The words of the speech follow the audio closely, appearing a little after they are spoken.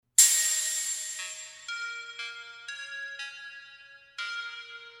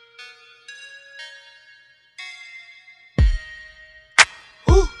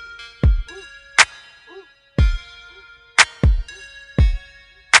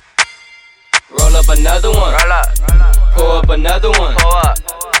up another one. Roll up. Pour up another one. Pull up.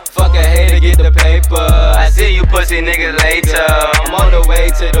 Fuck a hater, get the paper. I see you pussy niggas later. I'm on the way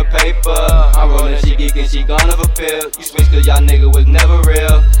to the paper. I'm rolling, she geeking, she gone off a pill. You switch cause y'all nigga was never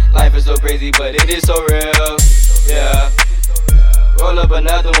real. Life is so crazy, but it is so real. Yeah. Roll up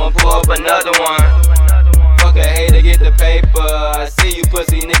another one, pour up another one. Fuck a hater, get the paper. I see you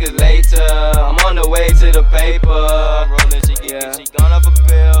pussy niggas later. I'm on the way to the paper. I'm rolling, she geeking, she gone off a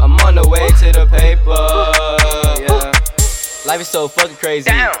pill. I'm on the way to the paper. Yeah. Life is so fucking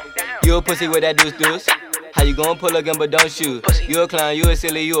crazy. You a pussy with that deuce. How you gon' pull a gun but don't shoot? You a clown, you a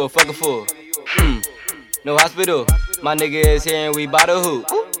silly, you a fucking fool. No hospital. My nigga is here and we bout a hoop.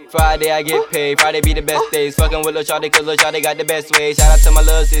 Friday I get paid, Friday be the best days. Fucking with Lil' Shawty cause Lil' Shawty got the best way. Shout out to my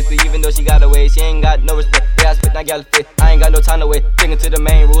little sister even though she got away. She ain't got no respect, yeah I spit, I got fit. I ain't got no time to wait, sticking to the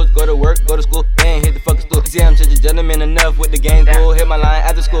main rules. Go to work, go to school, then hit the fucking stool. See I'm such a gentleman enough with the game bull. Hit my line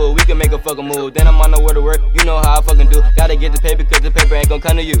after school, we can make a fucking move. Then I'm on the way to work, you know how I fucking do. Gotta get the paper cause the paper ain't gon'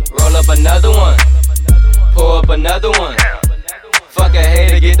 come to you. Roll up another one, pour up another one. Fuck a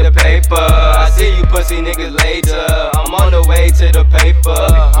hater, get the paper. I see you pussy niggas later. I'm on the way to the paper.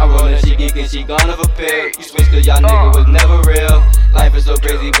 I'm rolling, she geeking, she gone off a pill. You switch cause y'all nigga was never real. Life is so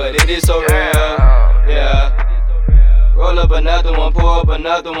crazy, but it is so real. Yeah. Roll up another one, pour up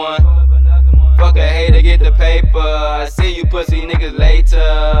another one. Fuck a hater, get the paper. I see you pussy niggas later.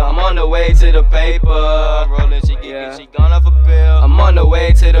 I'm on the way to the paper. I'm rolling, she geeking, she gone off a pill. I'm on the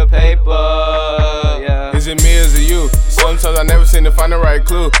way to the paper. Yeah. Is it me or is it you? Sometimes I never seem to find the right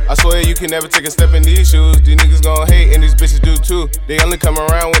clue. I swear you can never take a step in these shoes. These niggas gon' hate and these bitches do too. They only come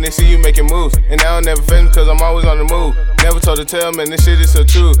around when they see you making moves. And I don't never fail cause I'm always on the move. Never told a tale, man, this shit is so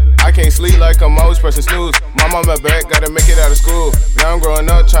true. I can't sleep like I'm always pressing snooze. Mom on my back, gotta make it out of school. Now I'm growing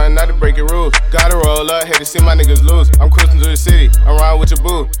up, trying not to break your rules. Gotta roll up, hate to see my niggas lose. I'm cruising through the city, I'm riding with your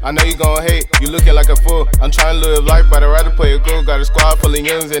boo. I know you gon' hate, you looking like a fool. I'm trying to live life, but I'd rather play it cool. Got a squad full of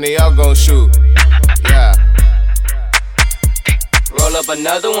youngs and they all gon' shoot. Yeah. Roll up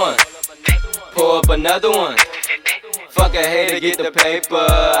another one, pour up another one. Fuck a hater, get the paper.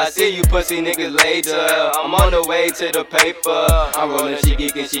 I see you pussy niggas later. I'm on the way to the paper. I'm rolling, she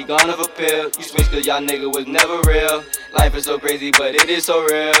geeking, she gone off a pill. You switch cause y'all nigga was never real. Life is so crazy, but it is so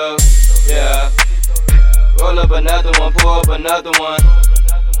real. Yeah. Roll up another one, pour up another one.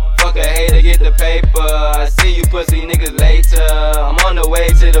 Fuck a hater, get the paper. I see you pussy niggas later. I'm on the way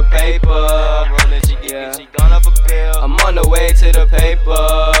to the paper. I'm rolling, she geeking, she gone off a pill. I'm on the way to the paper.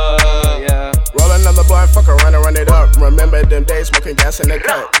 Yeah. Roll another blunt, fuck around and run it up. Remember them days smoking gas in the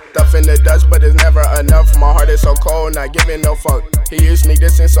cut. Stuff in the dust, but it's never enough. My heart is so cold, not giving no fuck. He used me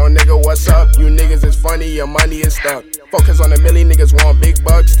distance, so nigga, what's up? You niggas is funny, your money is stuck. Focus on a milli, niggas want big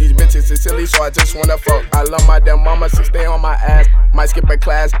bucks. These bitches is silly, so I just wanna fuck. I love my damn mama, so stay on my ass. Might skip a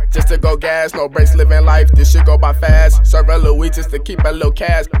class just to go gas. No breaks, living life, this shit go by fast. Serve a Louis just to keep a little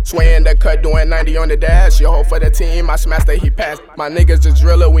cash. Sway in the cut, doing 90 on the dash. Your hoe for the team, I smashed that he passed. My niggas is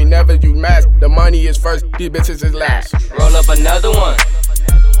driller, we never use mask. The money is first, these bitches is last. Roll up another one,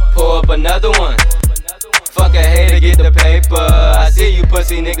 pour up another one. Fuck a hater, get the paper. I see you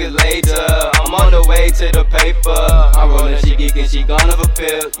pussy niggas later. I'm on the way to the paper. I'm rolling, she geeking, she gone off a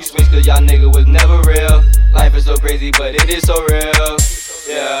pill. You switch cause y'all nigga was never real. Life is so crazy, but it is so real.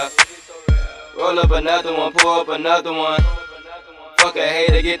 Yeah. Roll up another one, pour up another one. Fuck a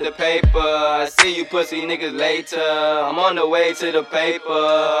hater, get the paper. I see you pussy niggas later. I'm on the way to the paper.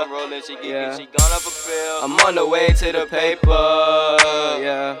 I'm rolling, she geeking, she gone off a pill. I'm on the way to the paper.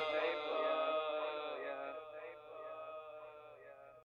 Yeah.